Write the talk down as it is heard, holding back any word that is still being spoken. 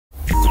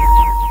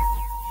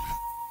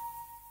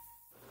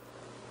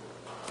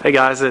Hey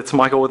guys, it's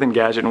Michael with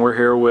Engadget, and we're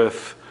here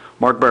with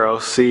Mark Barrow,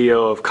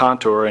 CEO of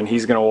Contour, and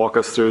he's going to walk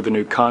us through the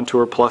new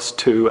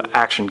Contour+2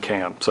 Action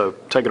Cam. So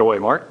take it away,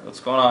 Mark. What's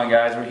going on,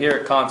 guys? We're here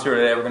at Contour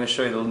today. We're going to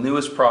show you the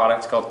newest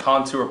product. It's called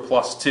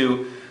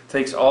Contour+2.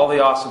 Takes all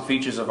the awesome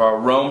features of our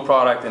Roam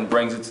product and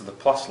brings it to the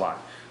Plus line.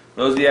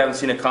 For those of you who haven't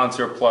seen a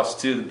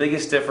Contour+2, the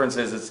biggest difference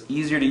is it's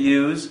easier to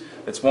use,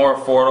 it's more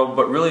affordable,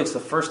 but really it's the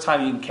first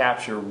time you can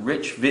capture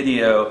rich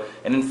video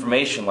and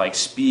information like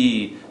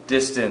speed,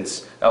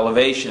 distance,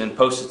 elevation, and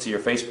post it to your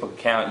Facebook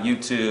account,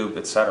 YouTube,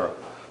 etc.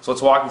 So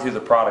let's walk you through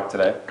the product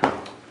today.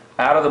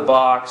 Out of the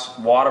box,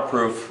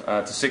 waterproof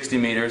to 60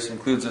 meters,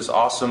 includes this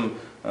awesome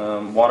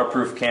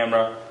waterproof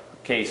camera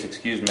case,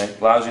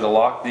 allows you to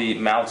lock the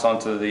mounts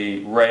onto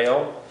the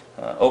rail,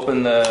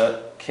 open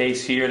the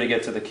case here to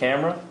get to the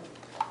camera.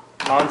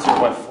 Contour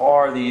by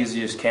far the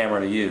easiest camera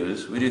to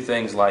use. We do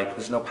things like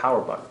there's no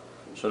power button.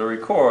 So to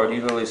record,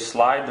 you literally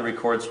slide the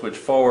record switch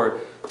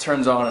forward,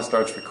 turns on and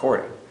starts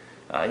recording.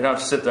 You don't have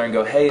to sit there and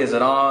go, hey, is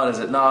it on, is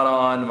it not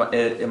on,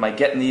 am I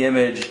getting the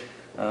image?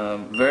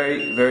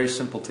 Very, very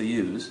simple to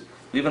use.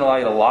 We even allow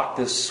you to lock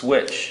this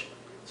switch,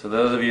 so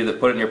those of you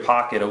that put it in your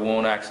pocket, it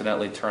won't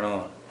accidentally turn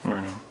on.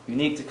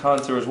 Unique to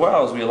Contour as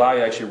well is we allow you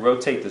to actually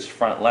rotate this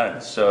front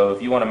lens. So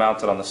if you want to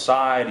mount it on the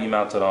side, you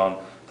mount it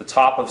on the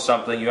top of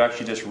something, you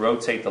actually just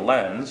rotate the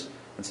lens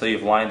until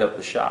you've lined up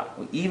the shot.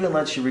 It even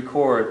lets you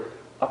record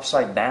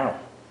upside down.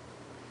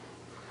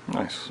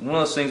 Nice. One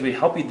of those things we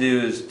help you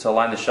do is to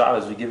align the shot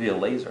is we give you a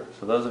laser.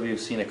 So those of you who've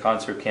seen a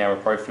Contour camera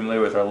are probably familiar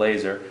with our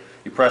laser.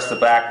 You press the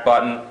back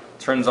button,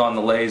 turns on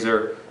the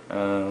laser,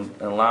 and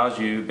allows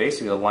you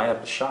basically to line up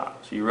the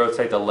shot. So you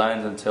rotate the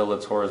lens until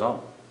it's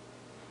horizontal.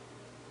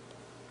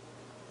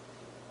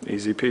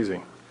 Easy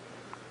peasy.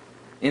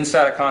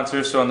 Inside of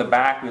Contour, so on the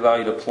back, we allow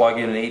you to plug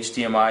in an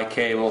HDMI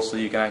cable so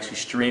you can actually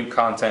stream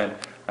content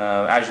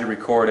as you're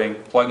recording.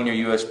 Plug in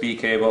your USB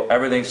cable.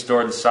 Everything's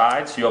stored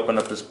inside, so you open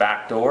up this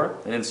back door,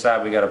 and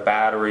inside we got a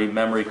battery,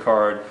 memory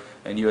card,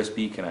 and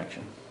USB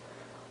connection.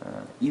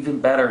 Even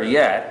better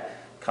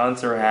yet,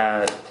 Contour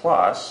has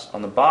Plus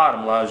on the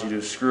bottom allows you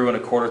to screw in a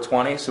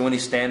 1/4 so any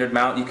standard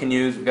mount you can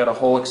use. We've got a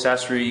whole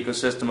accessory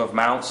ecosystem of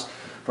mounts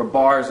for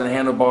bars and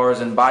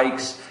handlebars and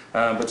bikes.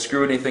 But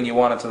screw anything you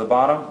want to the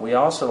bottom. We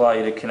also allow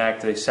you to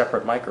connect a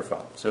separate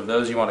microphone. So if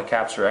those you want to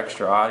capture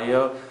extra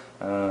audio,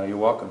 you're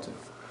welcome to.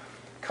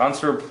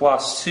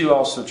 Contour+2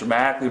 also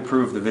dramatically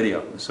improved the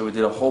video. So we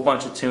did a whole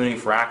bunch of tuning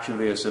for action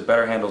videos so it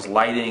better handles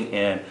lighting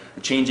and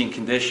changing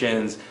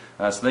conditions.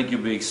 So I think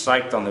you'll be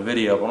psyched on the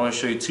video. But I want to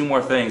show you two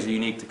more things that are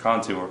unique to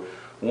Contour.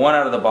 One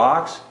out of the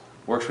box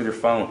works with your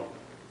phone.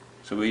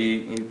 So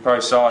you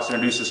probably saw us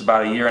introduce this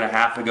about 1.5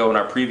 years ago in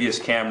our previous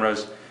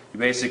cameras. You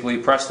basically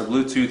press the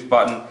Bluetooth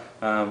button,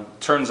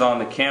 turns on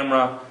the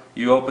camera,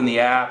 you open the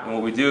app, and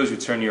what we do is we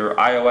turn your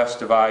iOS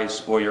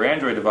device or your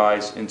Android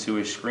device into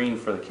a screen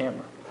for the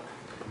camera.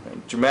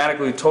 And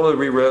dramatically, totally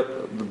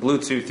rewrote the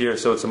Bluetooth here,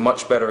 so it's a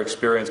much better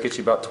experience. Gets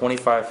you about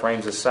 25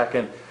 frames a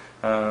second.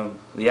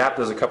 The app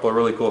does a couple of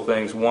really cool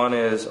things. One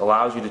is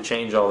allows you to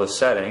change all the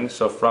settings.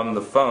 So from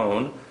the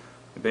phone,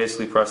 you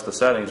basically press the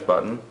settings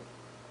button,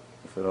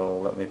 if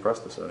it'll let me press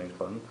the settings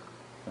button.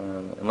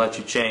 And let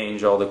you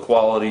change all the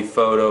quality,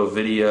 photo,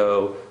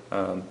 video,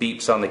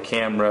 beeps on the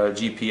camera,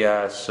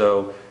 GPS,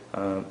 so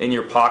in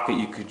your pocket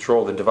you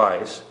control the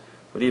device.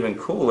 But even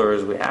cooler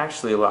is we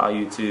actually allow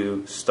you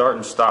to start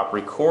and stop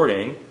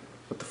recording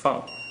with the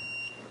phone.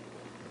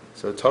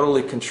 So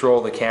totally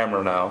control the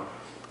camera now.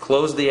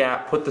 Close the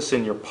app, put this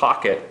in your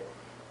pocket,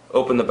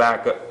 open the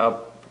back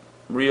up,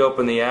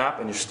 reopen the app,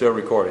 and you're still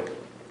recording.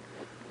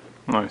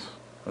 Nice.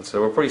 And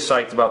so we're pretty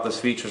psyched about this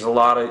feature. There's a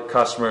lot of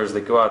customers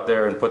that go out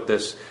there and put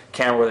this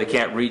camera where they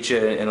can't reach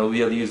it and they'll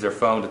be able to use their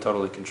phone to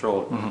totally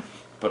control it.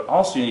 But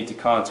also unique to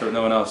Contour,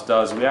 no one else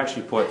does, we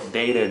actually put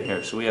data in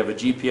here. So we have a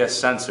GPS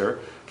sensor,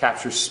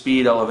 captures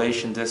speed,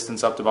 elevation,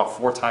 distance up to about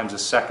 4 times a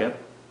second.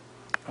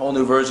 Whole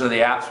new version of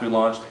the apps we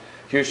launched.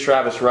 Here's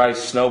Travis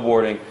Rice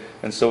snowboarding.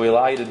 And so what we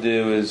allow you to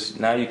do is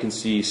now you can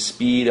see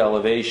speed,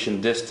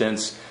 elevation,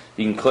 distance.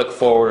 You can click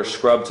forward or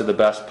scrub to the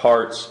best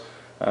parts.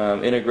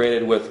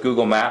 Integrated with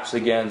Google Maps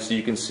again, so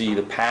you can see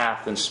the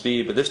path and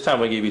speed, but this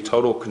time we give you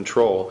total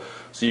control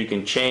so you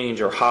can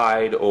change or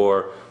hide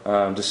or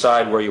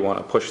decide where you want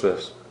to push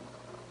this.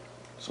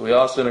 So we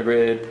also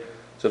integrated,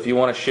 so if you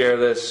want to share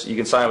this, you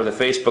can sign up with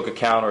a Facebook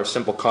account or a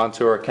simple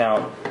Contour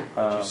account.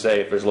 Say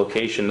if there's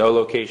location, no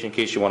location, in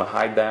case you want to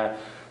hide that.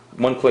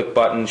 One-click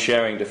button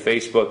sharing to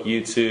Facebook,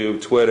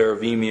 YouTube, Twitter,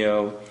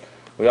 Vimeo.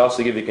 We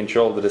also give you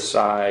control to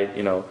decide,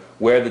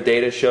 where the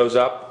data shows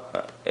up,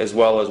 as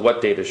well as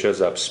what data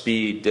shows up,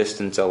 speed,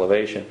 distance,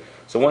 elevation.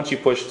 So once you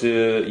push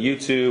to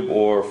YouTube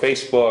or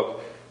Facebook,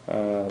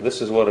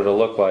 this is what it'll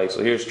look like.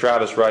 So here's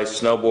Travis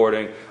Rice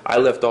snowboarding. I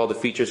left all the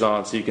features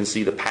on so you can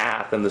see the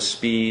path and the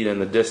speed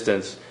and the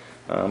distance.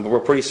 But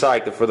we're pretty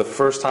psyched that for the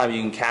first time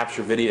you can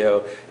capture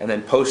video and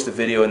then post the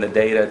video and the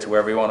data to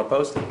wherever you want to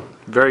post it.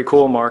 Very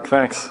cool, Mark.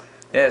 Thanks.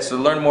 Yeah, so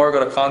to learn more,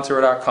 go to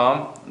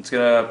Contour.com.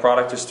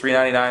 Product is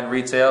 $3.99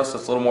 retail, so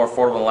it's a little more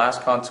affordable than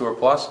last Contour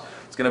Plus.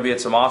 It's going to be at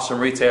some awesome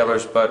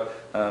retailers,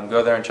 but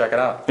go there and check it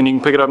out. And you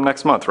can pick it up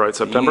next month, right? You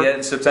September? can get it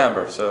in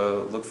September,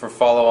 so look for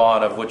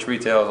follow-on of which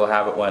retailers will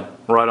have it when.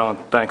 Right on.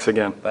 Thanks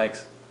again.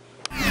 Thanks.